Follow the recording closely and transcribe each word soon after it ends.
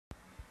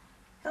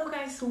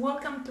guys,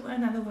 welcome to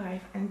another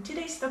live, and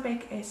today's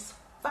topic is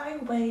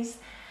 5 ways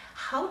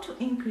how to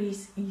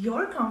increase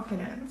your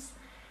confidence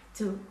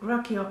to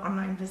rock your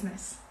online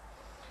business.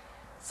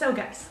 So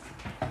guys,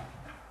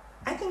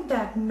 I think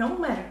that no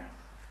matter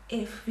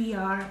if we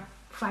are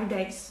 5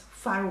 days,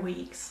 5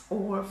 weeks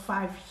or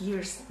 5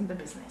 years in the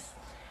business,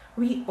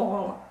 we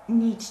all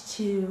need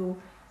to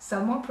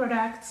sell more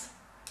products,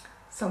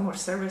 sell more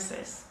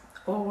services,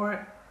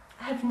 or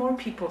have more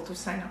people to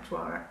sign up to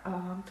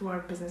our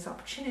business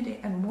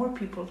opportunity, and more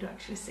people to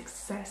actually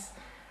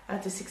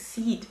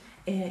succeed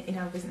in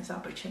our business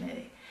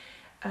opportunity.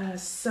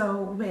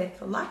 So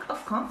with lack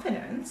of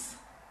confidence,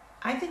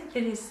 I think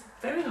it is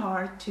very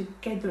hard to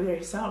get the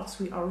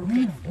results we are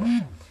looking for.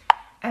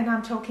 And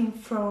I'm talking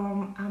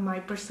from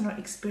my personal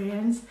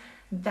experience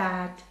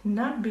that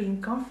not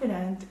being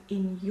confident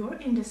in your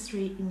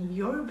industry, in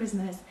your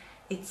business,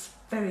 it's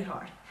very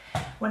hard.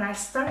 When I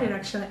started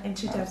actually in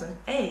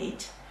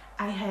 2008,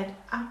 I had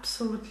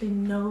absolutely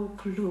no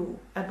clue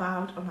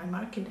about online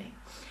marketing,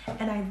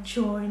 and I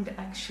joined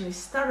actually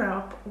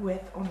startup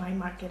with online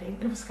marketing.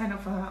 It was kind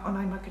of an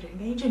online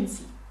marketing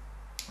agency,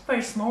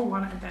 very small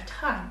one at that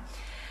time,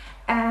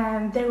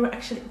 and they were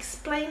actually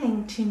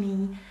explaining to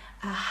me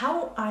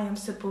how I am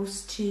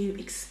supposed to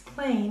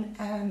explain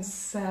and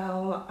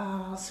sell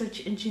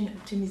search engine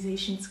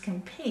optimizations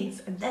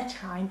campaigns. At that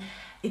time,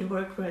 it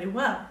worked really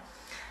well.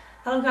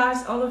 Hello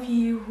guys, all of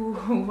you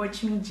who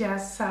watch me,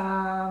 just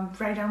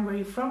write down where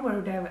you're from,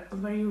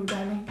 where you're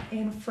dialing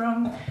in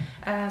from,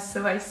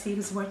 so I see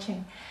who's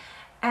watching.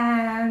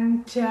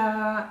 And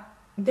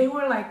they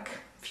were like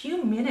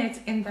few minutes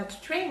in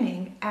that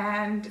training,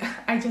 and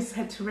I just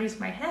had to raise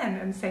my hand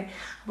and say,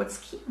 what's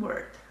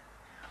keyword?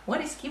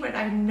 What is keyword?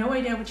 I have no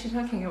idea what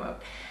you're talking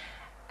about.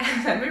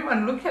 And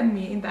everyone looked at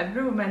me in that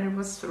room, and it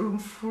was a room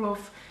full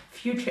of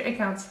future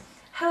accounts.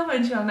 Hello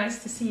Angela,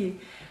 nice to see you.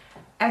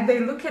 And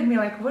they look at me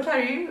like, what are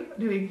you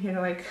doing here?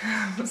 Like,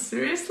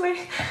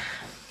 seriously?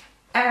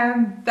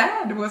 And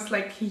that was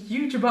like a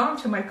huge bomb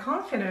to my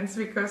confidence,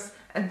 because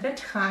at that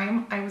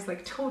time I was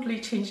like totally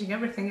changing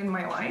everything in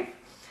my life,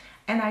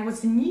 and I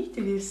was new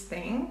to this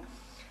thing.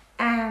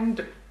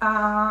 And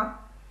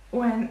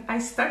when I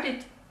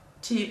started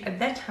to, at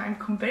that time,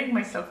 comparing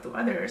myself to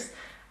others,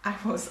 I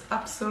was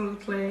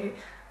absolutely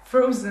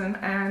frozen,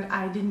 and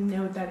I didn't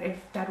know that if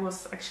that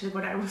was actually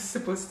what I was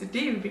supposed to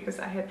do, because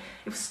it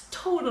was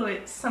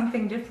totally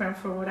something different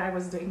for what I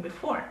was doing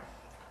before.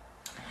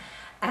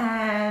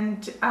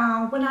 And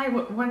when I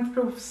went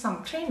through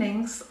some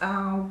trainings,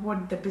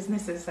 what the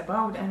business is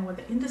about and what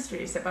the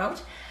industry is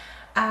about,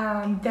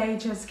 they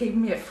just gave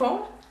me a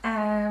phone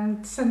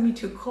and sent me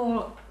to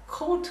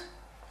cold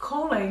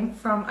calling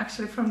from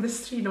the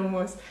street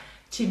almost,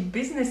 to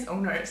business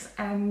owners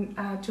and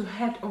to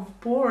head of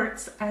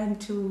boards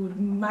and to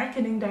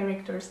marketing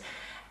directors,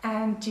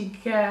 and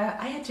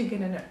I had to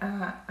get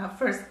a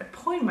first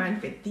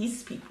appointment with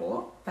these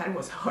people. That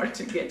was hard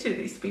to get to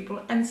these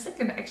people, and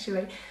second,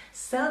 actually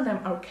sell them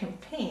our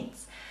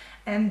campaigns.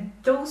 And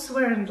those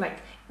weren't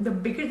like, the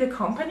bigger the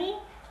company,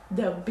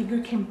 the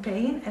bigger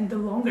campaign, and the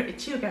longer it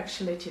took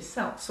actually to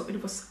sell. So it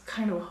was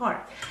kind of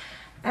hard.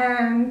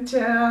 And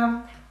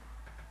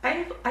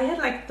I had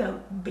like the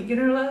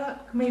beginner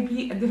luck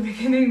maybe at the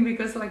beginning,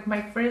 because like my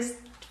first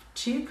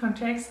 2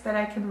 contracts that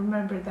I can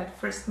remember that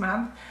first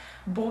month,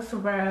 both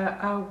were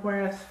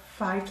worth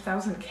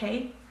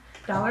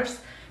 $5,000.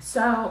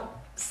 So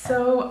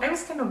I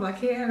was kind of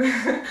lucky, and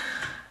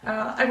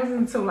I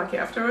wasn't so lucky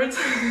afterwards.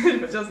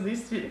 It was just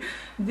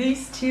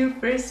these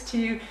first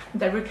two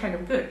that were kind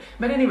of good.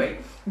 But anyway,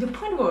 the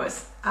point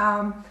was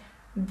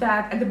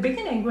that at the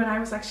beginning, when I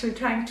was actually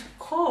trying to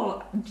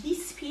call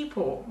these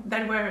people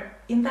that were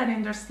in that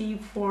industry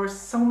for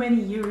so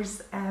many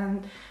years,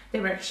 and they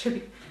were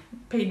actually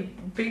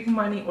paid big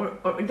money, or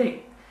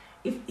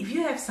if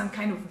you have some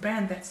kind of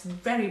brand that's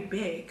very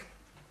big,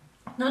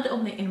 not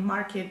only in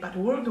market but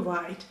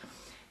worldwide,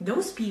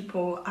 those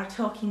people are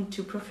talking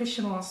to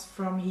professionals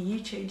from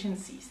huge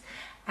agencies.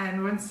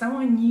 And when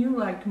someone new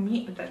like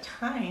me at that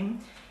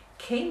time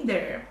came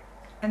there,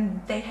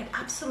 and they had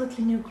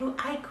absolutely no clue,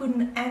 I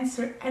couldn't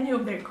answer any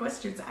of their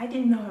questions. I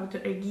didn't know how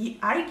to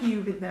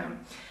argue with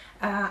them.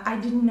 I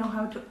didn't know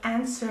how to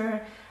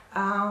answer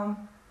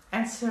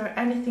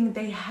anything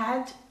they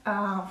had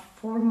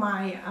for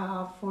my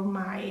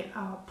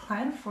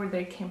plan for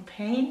their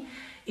campaign.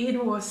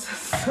 It was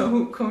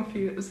so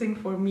confusing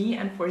for me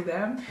and for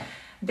them.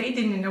 They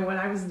didn't know what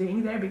I was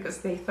doing there, because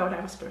they thought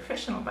I was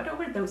professional. But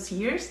over those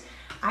years,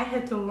 I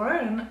had to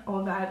learn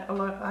all that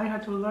I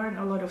had to learn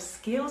a lot of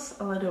skills,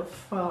 a lot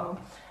of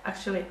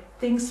actually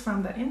things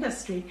from that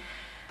industry.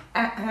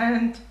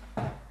 And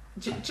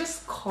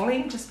just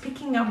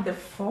picking up the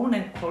phone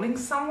and calling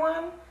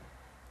someone,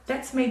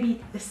 that's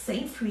maybe the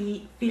same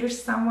fear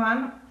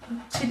someone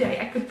today.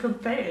 I could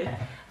compare it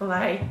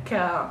like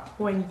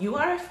when you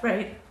are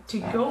afraid to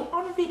go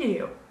on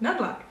video, not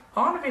live,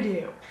 on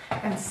video,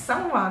 and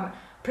someone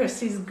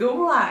presses go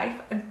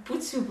live and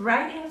puts you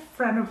right in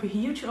front of a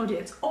huge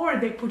audience, or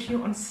they put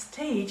you on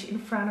stage in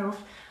front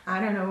of, I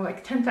don't know,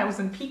 like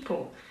 10,000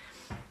 people.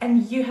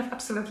 and you have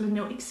absolutely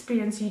no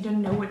experience, you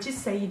don't know what to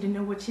say, you don't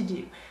know what to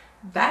do.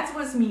 That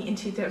was me in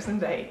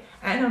 2008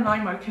 and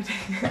online marketing.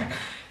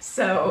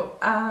 So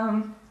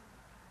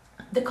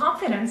the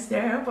confidence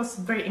there was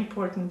very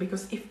important,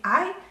 because if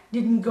I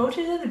didn't go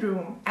to the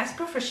room as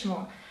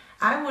professional,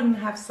 I wouldn't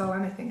have sold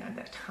anything at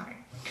that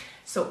time.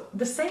 So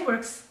the same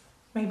works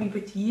maybe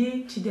with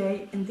you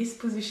today in this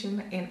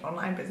position in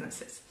online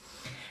businesses.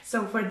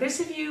 So for those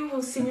of you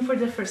who see me for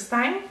the first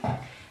time,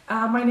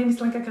 my name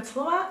is Lenka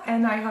Kaclova,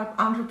 and I help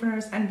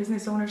entrepreneurs and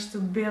business owners to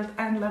build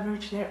and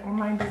leverage their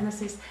online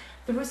businesses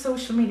through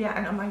social media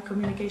and online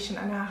communication,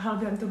 and I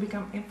help them to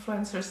become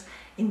influencers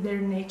in their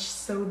niche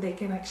so they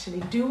can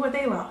actually do what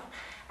they love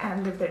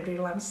and live their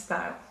dream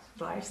lifestyle.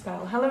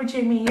 Hello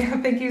Jamie,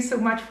 thank you so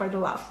much for the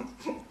love.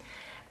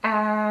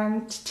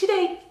 And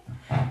today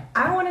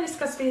I want to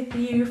discuss with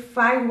you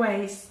 5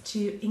 ways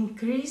to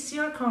increase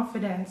your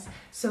confidence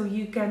so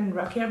you can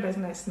rock your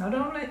business, not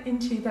only in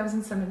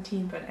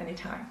 2017 but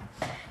anytime.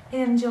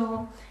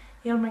 Angel,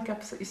 your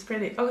makeup is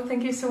pretty. Oh,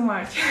 thank you so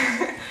much.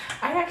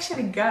 I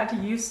actually got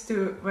used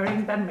to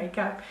wearing that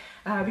makeup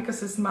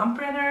because as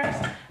mompreneurs,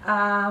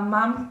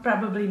 mom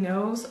probably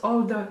knows,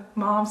 all the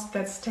moms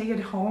that stay at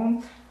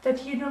home,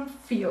 that you don't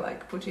feel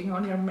like putting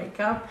on your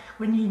makeup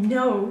when you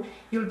know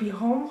you'll be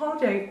home all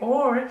day,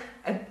 or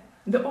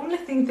the only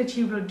thing that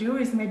you will do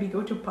is maybe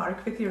go to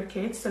park with your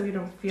kids, so you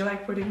don't feel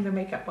like putting the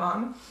makeup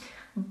on.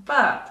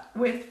 But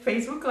with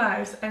Facebook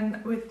Lives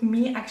and with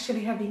me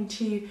actually having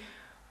to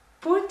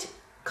put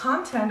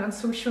content on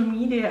social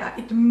media,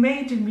 it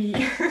made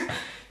me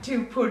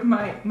to put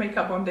my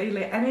makeup on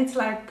daily, and it's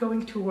like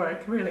going to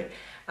work, really.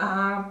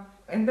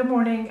 In the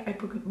morning I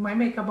put my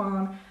makeup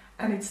on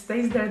and it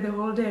stays there the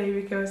whole day,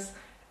 because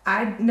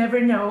I never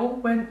know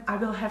when I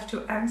will have to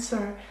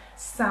answer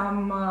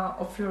some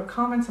of your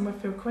comments, some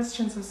of your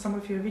questions, or some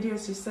of your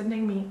videos you're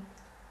sending me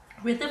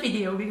with the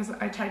video, because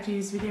I try to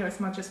use video as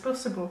much as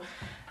possible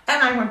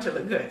and I want to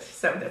look good,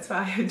 so that's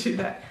why I do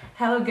that.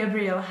 Hello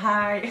Gabriel,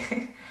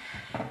 hi.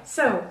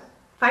 So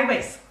 5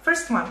 ways.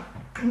 First one,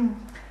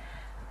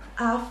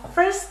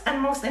 first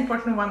and most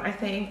important one, I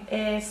think,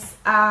 is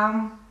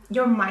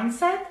your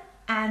mindset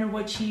and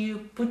what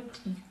you put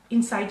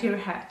inside your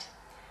head.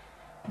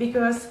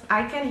 Because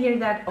I can hear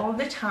that all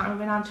the time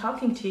when I'm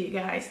talking to you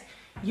guys.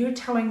 You're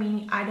telling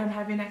me I don't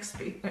have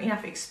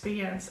enough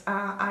experience,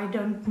 I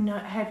don't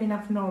have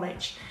enough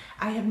knowledge,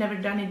 I have never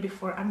done it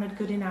before, I'm not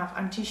good enough,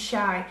 I'm too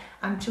shy,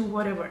 I'm too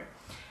whatever.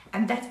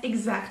 And that's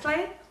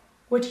exactly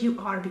what you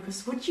are,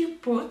 because what you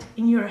put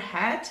in your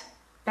head,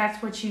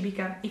 that's what you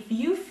become. If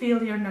you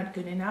feel you're not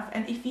good enough,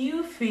 and if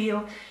you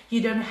feel you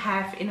don't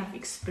have enough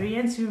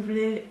experience, you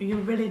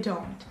really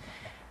don't.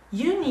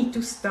 You need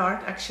to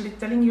start actually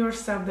telling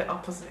yourself the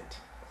opposite.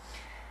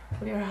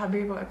 Your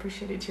hubby will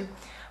appreciate it too.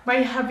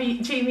 My hubby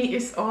Jamie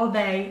is all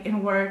day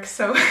in work,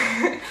 so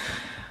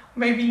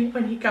maybe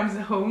when he comes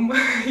home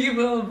he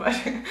will, but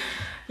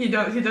he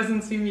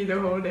doesn't see me the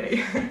whole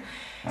day.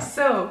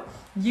 So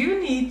you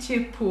need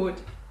to put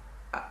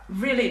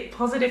really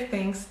positive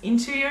things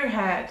into your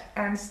head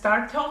and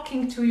start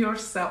talking to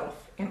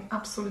yourself in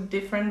absolute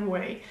different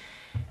way,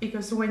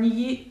 because when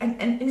you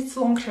and it's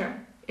long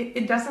term,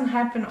 it doesn't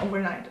happen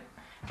overnight,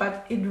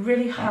 but it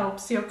really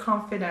helps your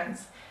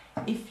confidence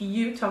if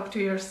you talk to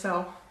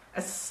yourself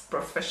as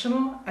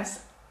professional,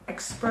 as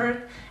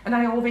expert. And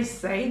I always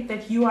say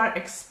that you are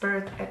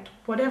expert at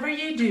whatever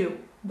you do,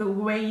 the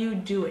way you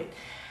do it.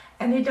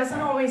 And it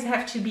doesn't always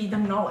have to be the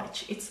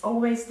knowledge, it's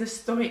always the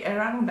story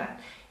around that.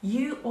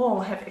 You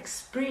all have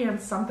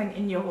experienced something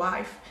in your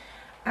life,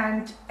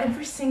 and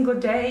every single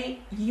day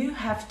you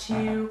have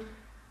to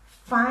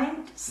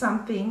find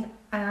something,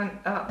 and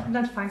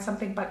not find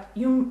something, but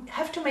you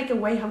have to make a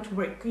way how to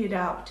work it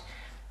out.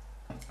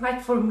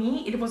 Like for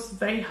me, it was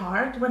very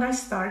hard when I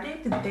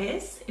started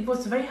this. It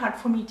was very hard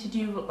for me to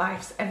do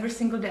lives every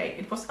single day.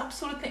 It was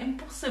absolutely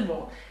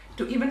impossible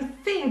to even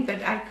think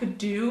that I could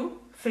do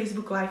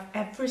Facebook Live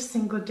every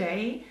single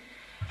day.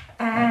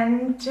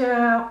 And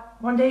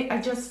one day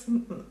I just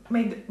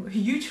made a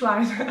huge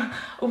life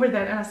over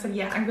that, and I said,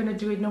 yeah, I'm gonna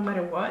do it no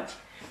matter what.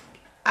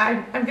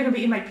 I'm gonna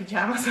be in my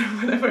pajamas or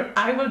whatever,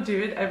 I will do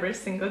it every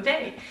single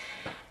day.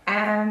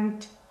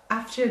 And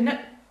after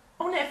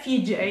only a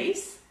few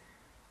days,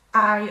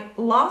 I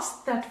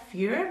lost that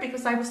fear,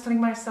 because I was telling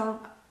myself,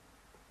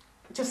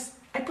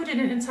 I put it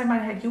inside my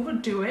head, you will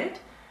do it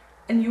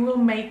and you will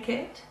make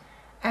it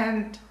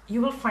and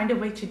you will find a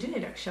way to do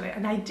it actually.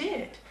 And I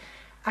did.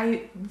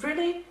 I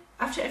really,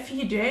 after a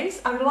few days,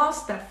 I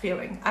lost that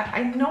feeling.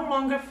 I no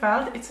longer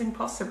felt it's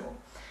impossible,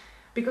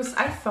 because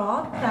I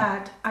thought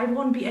that I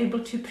won't be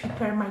able to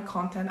prepare my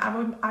content.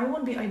 I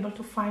won't be able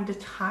to find the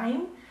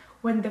time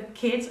when the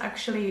kids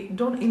actually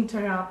don't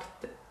interrupt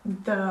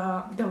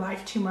the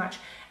live too much.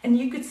 And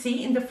you could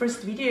see in the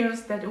first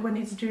videos that when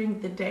it's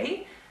during the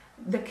day,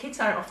 the kids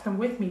are often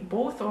with me,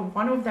 both or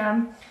one of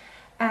them,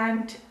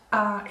 and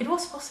it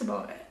was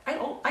possible.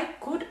 I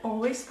could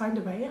always find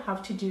a way how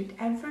to do it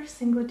every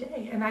single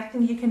day, and I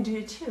think you can do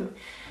it too.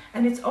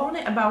 And it's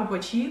only about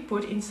what you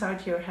put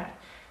inside your head.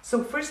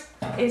 So first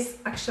is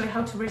actually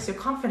how to raise your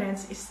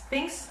confidence is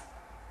things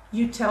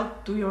you tell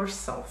to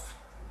yourself.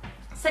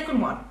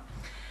 Second one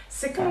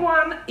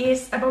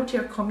is about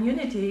your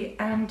community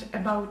and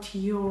about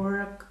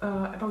your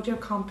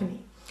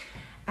company.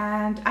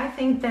 And I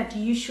think that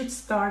you should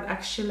start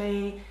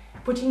actually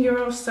putting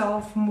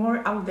yourself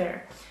more out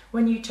there.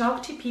 When you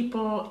talk to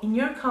people in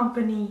your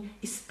company,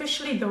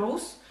 especially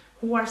those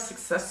who are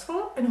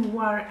successful and who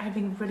are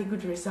having really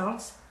good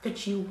results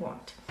that you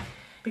want.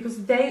 Because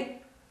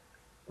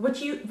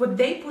what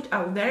they put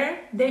out there,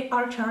 they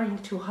are trying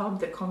to help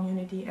the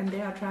community and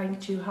they are trying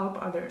to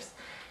help others.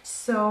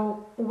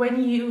 So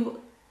when you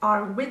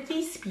are with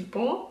these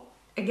people,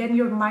 again,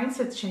 your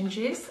mindset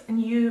changes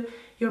and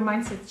your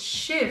mindset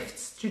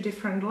shifts to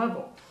different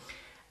level.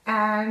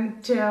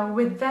 And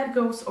with that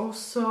goes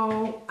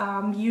also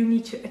you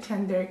need to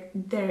attend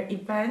their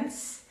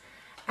events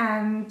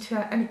and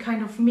any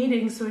kind of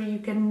meetings where you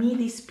can meet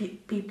these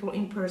people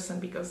in person,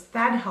 because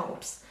that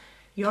helps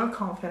your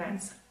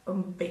confidence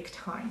big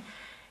time.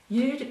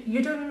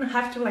 You don't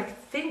have to like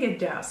think it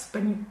does,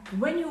 but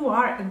when you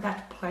are in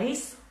that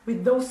place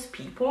with those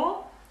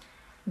people,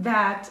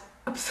 that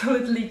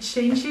absolutely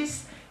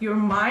changes your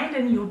mind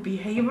and your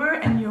behavior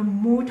and your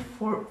mood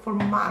for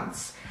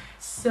months.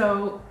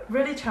 So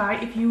really try,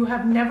 if you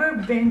have never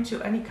been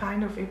to any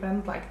kind of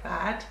event like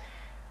that,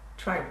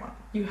 try one.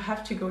 You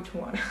have to go to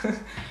one.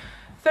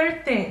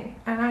 Third thing,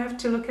 and I have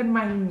to look at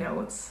my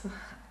notes.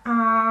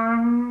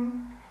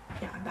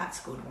 Yeah,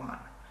 that's a good one.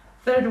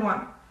 Third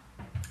one,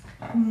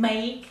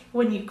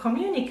 when you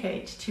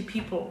communicate to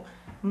people,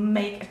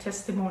 make a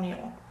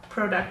testimonial.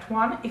 Product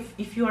one,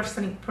 if you are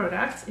selling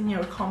products in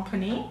your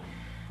company,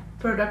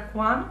 product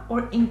one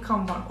or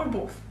income one or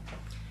both.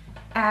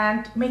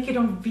 And make it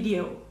on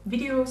video.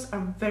 Videos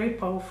are very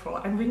powerful.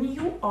 And when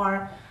you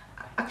are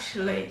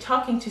actually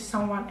talking to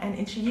someone and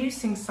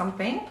introducing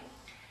something,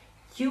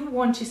 you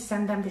want to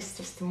send them these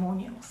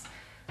testimonials.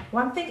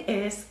 One thing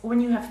is, when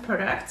you have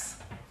products,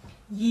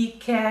 you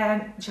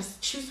can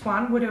just choose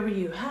one, whatever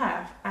you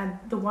have, and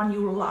the one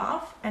you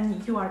love,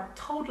 and you are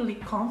totally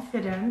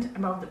confident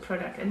about the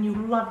product and you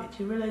love it,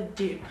 you really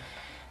do.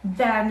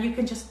 Then you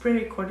can just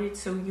pre-record it,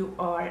 so you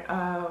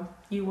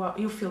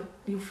feel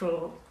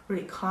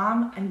really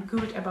calm and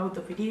good about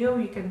the video.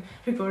 You can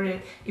record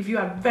it if you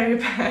are very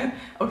bad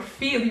or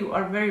feel you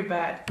are very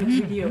bad with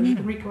video. You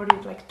can record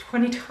it like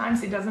 20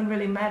 times, it doesn't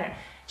really matter.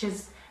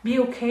 Just be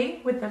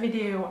okay with the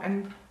video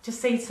and just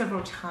say it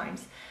several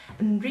times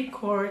and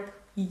record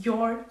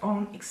your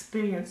own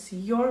experience,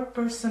 your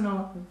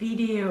personal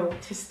video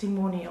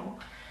testimonial.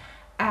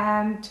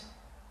 And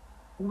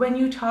when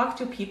you talk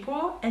to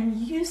people and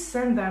you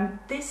send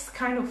them this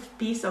kind of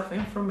piece of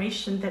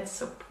information that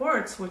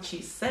supports what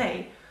you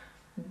say,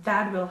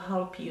 that will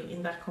help you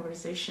in that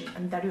conversation,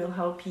 and that will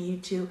help you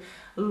to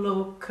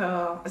look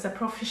as a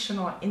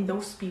professional in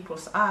those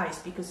people's eyes,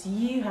 because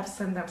you have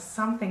sent them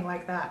something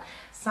like that,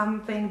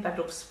 something that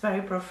looks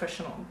very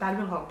professional. That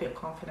will help your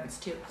confidence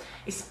too,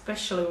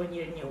 especially when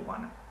you're a new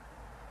one.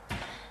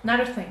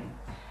 Another thing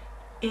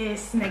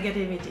is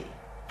negativity.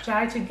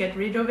 Try to get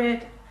rid of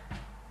it.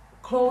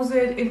 Close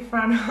it in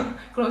front of,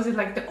 close it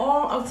like the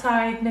all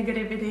outside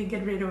negativity,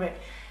 get rid of it.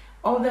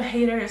 All the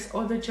haters,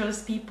 all the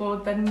jealous people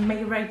that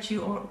may write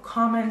you or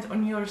comment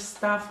on your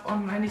stuff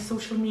on any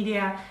social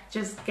media,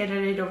 just get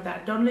rid of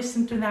that. Don't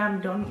listen to them,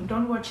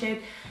 don't watch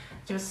it.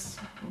 Just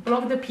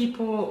block the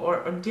people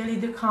or delete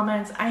the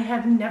comments. I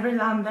have never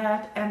done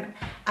that, and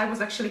I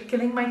was actually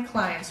killing my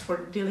clients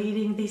for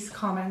deleting these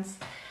comments.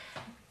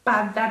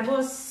 But that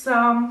was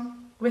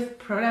with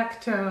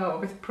product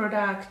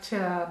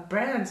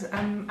brands,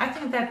 and I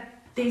think that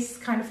this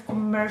kind of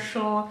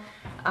commercial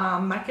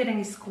marketing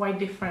is quite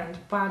different.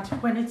 But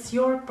when it's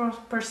your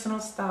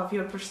personal stuff,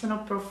 your personal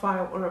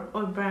profile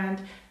or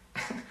brand,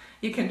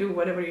 you can do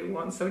whatever you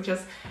want. So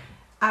just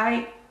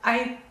I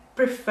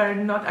prefer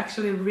not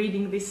actually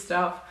reading this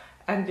stuff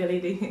and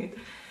deleting it.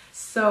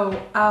 So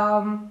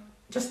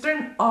just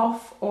turn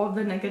off all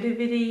the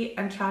negativity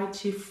and try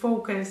to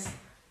focus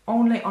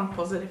only on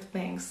positive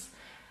things,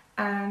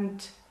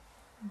 and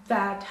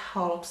that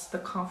helps the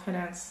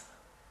confidence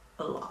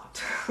a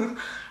lot.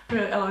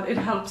 Really a lot. It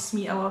helps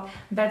me a lot.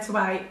 That's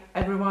why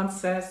everyone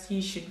says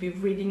you should be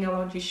reading a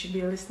lot, you should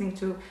be listening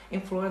to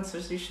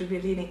influencers, you should be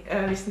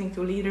listening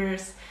to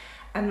leaders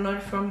and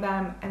learn from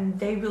them, and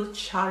they will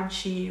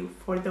charge you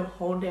for the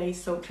whole day.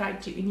 So try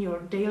to, in your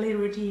daily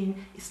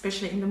routine,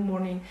 especially in the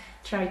morning,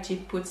 try to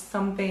put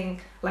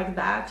something like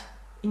that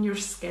in your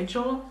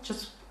schedule,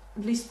 just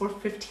at least for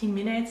 15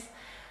 minutes.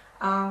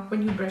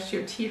 When you brush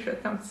your teeth or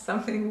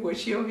something,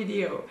 watch your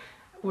video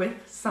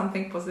with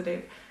something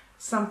positive,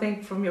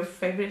 something from your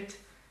favorite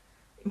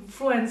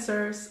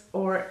influencers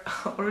or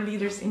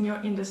leaders in your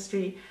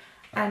industry,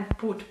 and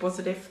put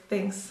positive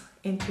things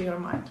into your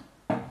mind.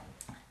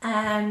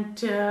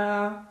 And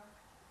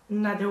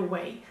another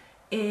way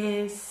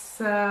is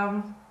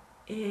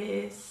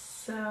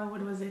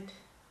what was it?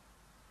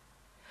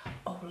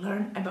 Oh,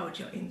 learn about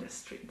your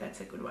industry.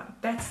 That's a good one.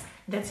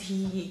 That's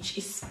huge,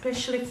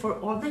 especially for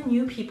all the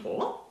new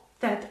people.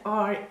 that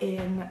are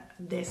in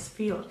this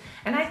field.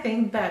 And I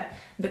think that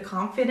the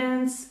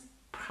confidence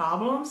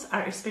problems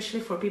are especially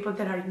for people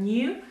that are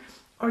new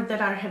or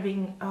that are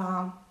having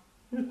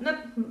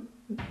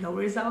no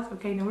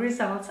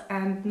results,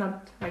 and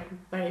not like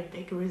very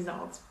big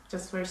results,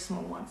 just very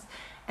small ones,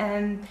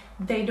 and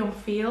they don't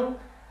feel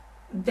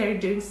they're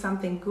doing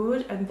something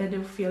good, and they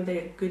don't feel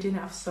they're good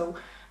enough. So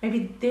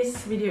maybe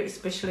this video is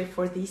especially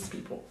for these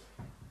people.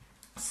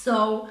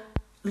 So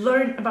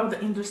learn about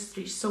the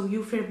industry so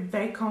you feel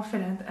very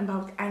confident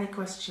about any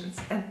questions.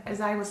 And as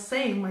I was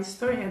saying, my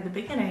story at the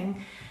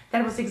beginning,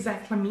 that was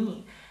exactly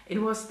me.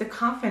 It was the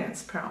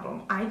confidence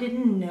problem. I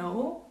didn't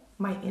know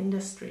my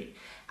industry.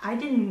 I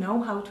didn't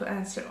know how to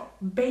answer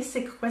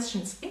basic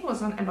questions. It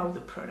wasn't about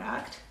the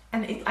product.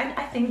 And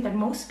I think that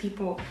most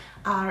people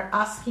are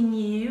asking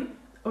you,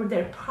 or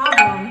their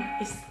problem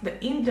is the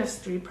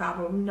industry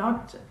problem,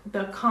 not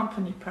the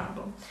company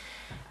problem.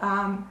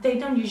 They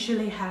don't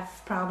usually have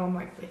problem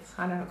like with,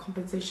 I don't know,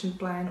 compensation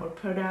plan or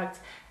product.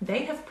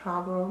 They have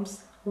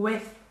problems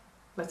with,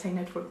 let's say,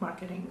 network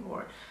marketing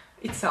or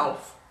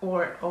itself,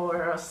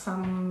 or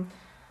some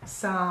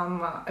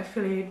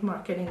affiliate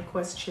marketing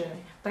question,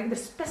 like the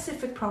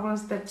specific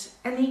problems that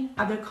any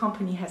other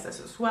company has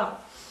as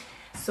well.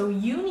 So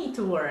you need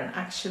to learn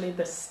actually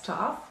the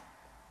stuff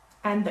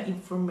and the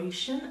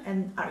information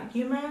and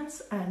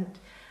arguments and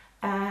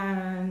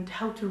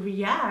how to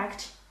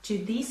react to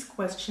these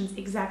questions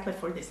exactly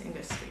for this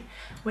industry.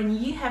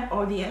 When you have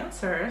all the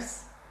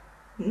answers,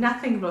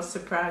 nothing will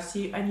surprise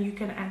you and you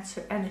can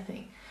answer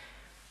anything.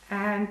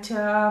 And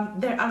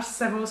there are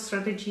several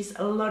strategies.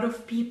 A lot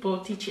of people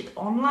teach it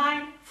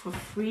online for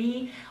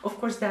free. Of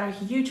course, there are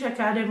huge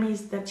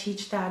academies that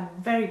teach that,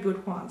 very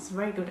good ones,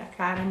 very good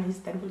academies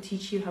that will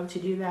teach you how to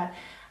do that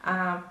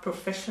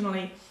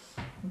professionally.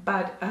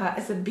 But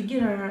as a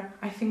beginner,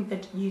 I think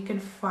that you can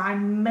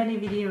find many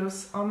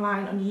videos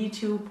online on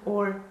YouTube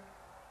or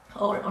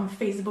on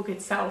Facebook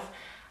itself,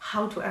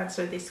 how to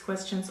answer these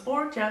questions,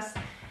 or just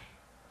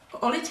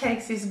all it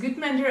takes is good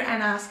mentor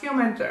and ask your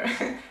mentor.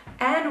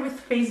 And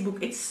with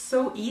Facebook, it's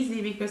so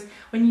easy, because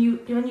when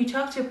you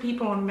talk to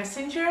people on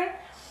Messenger,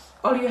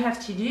 all you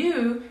have to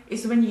do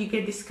is, when you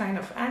get this kind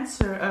of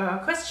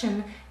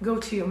question, go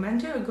to your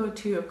mentor, go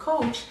to your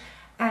coach,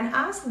 and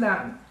ask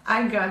them,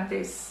 I got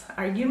this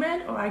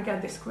argument, or I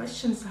got this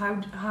question, how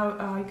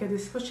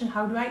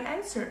do I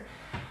answer?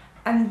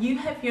 And you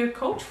have your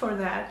coach for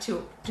that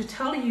to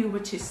tell you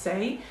what to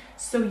say,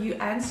 so you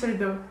answer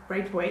the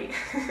right way.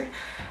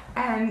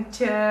 And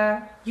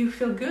you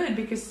feel good,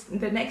 because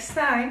the next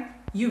time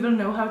you will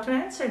know how to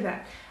answer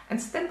that.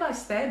 And step by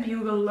step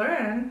you will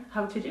learn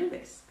how to do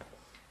this.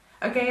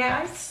 Okay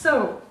guys,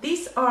 so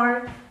these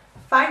are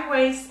 5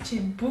 ways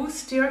to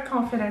boost your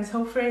confidence.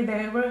 Hopefully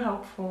they were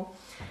helpful.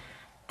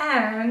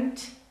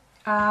 And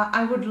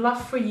I would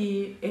love for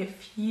you,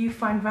 if you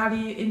find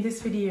value in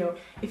this video,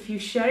 if you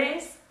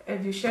share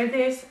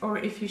this, or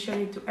if you share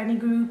it to any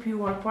group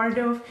you are part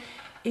of,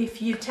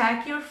 if you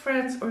tag your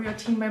friends or your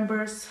team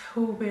members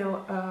who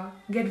will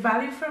get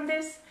value from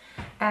this.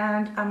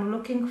 And I'm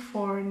looking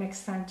for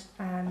next time.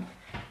 And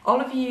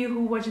all of you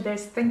who watch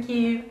this, thank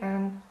you,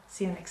 and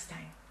see you next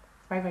time.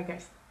 Bye bye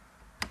guys.